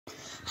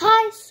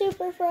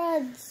Super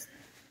Friends!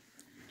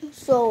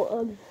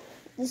 So,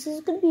 this is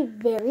gonna be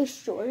very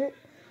short,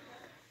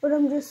 but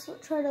I'm just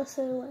trying to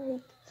say,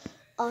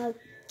 like,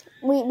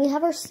 we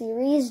have our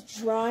series,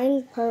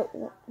 Drawing Part,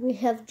 we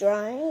have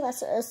Drawing,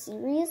 that's a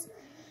series.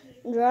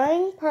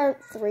 Drawing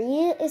Part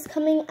 3 is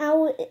coming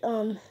out,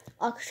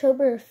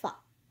 October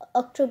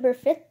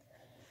 5th.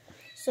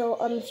 So,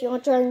 if you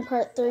want Drawing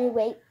Part 3,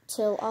 wait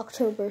till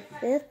October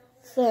 5th,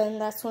 then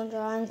that's when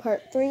Drawing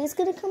Part 3 is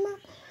gonna come out.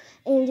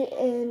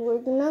 And we're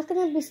not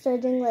going to be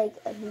starting, like,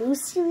 a new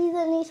series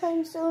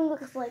anytime soon,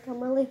 because, like, I'm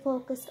really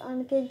focused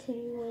on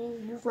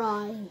continuing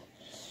drawing,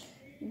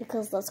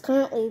 because that's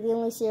currently the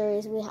only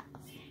series we have.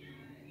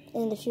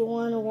 And if you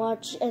want to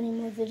watch any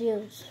more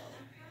videos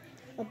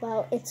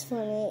about It's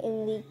Funny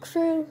in the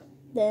Crew,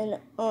 then,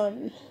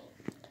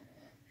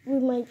 we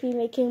might be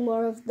making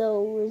more of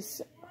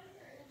those.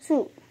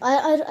 So,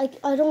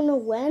 I don't know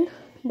when,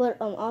 but,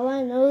 all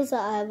I know is that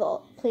I have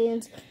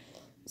plans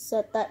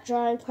set that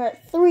Drawing Part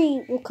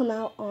 3 will come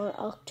out on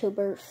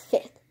October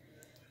 5th.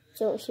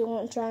 So if you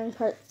want Drawing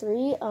Part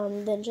 3,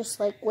 then just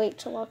like wait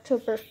till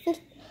October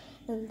 5th,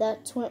 and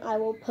that's when I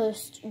will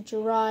post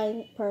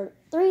Drawing Part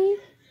 3.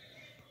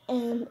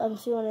 And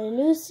if you want a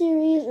new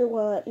series or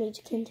want me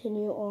to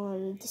continue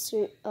on the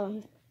series,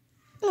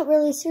 not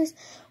really series,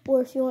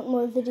 or if you want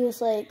more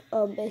videos like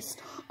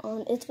based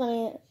on It's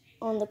Funny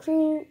on the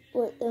Crew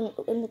or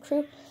in the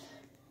Crew,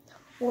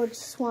 or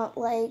just want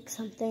like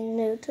something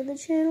new to the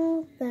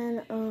channel,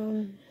 then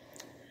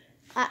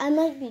I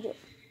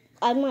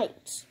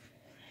might.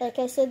 Like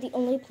I said, the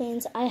only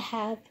plans I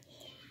have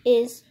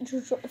is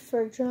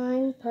for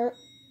Drawing Part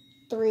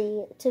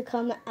 3 to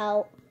come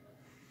out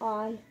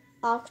on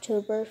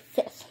October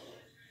 5th.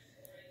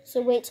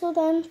 So wait till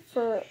then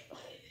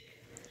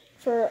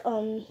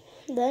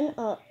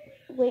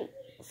wait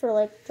for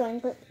like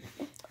Drawing Part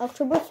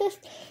October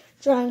 5th.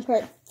 Drawing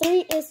Part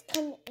 3 is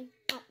coming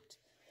out.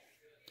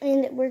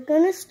 And we're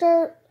gonna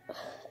start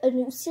a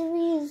new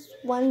series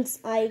when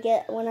I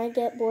get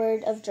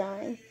bored of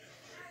drawing.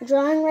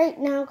 Drawing right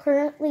now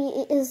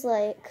currently is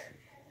like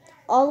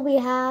all we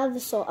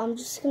have, so I'm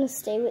just gonna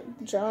stay with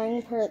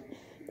drawing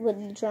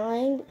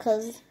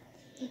because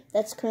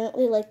that's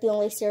currently like the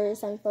only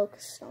series I'm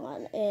focused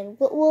on, and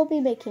we'll be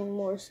making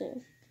more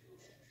soon.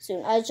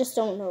 I just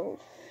don't know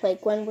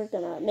like when we're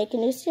gonna make a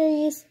new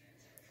series.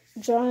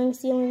 Drawing's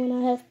the only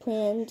one I have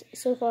planned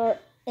so far,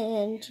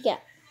 and yeah.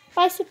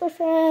 Bye, Super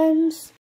Friends!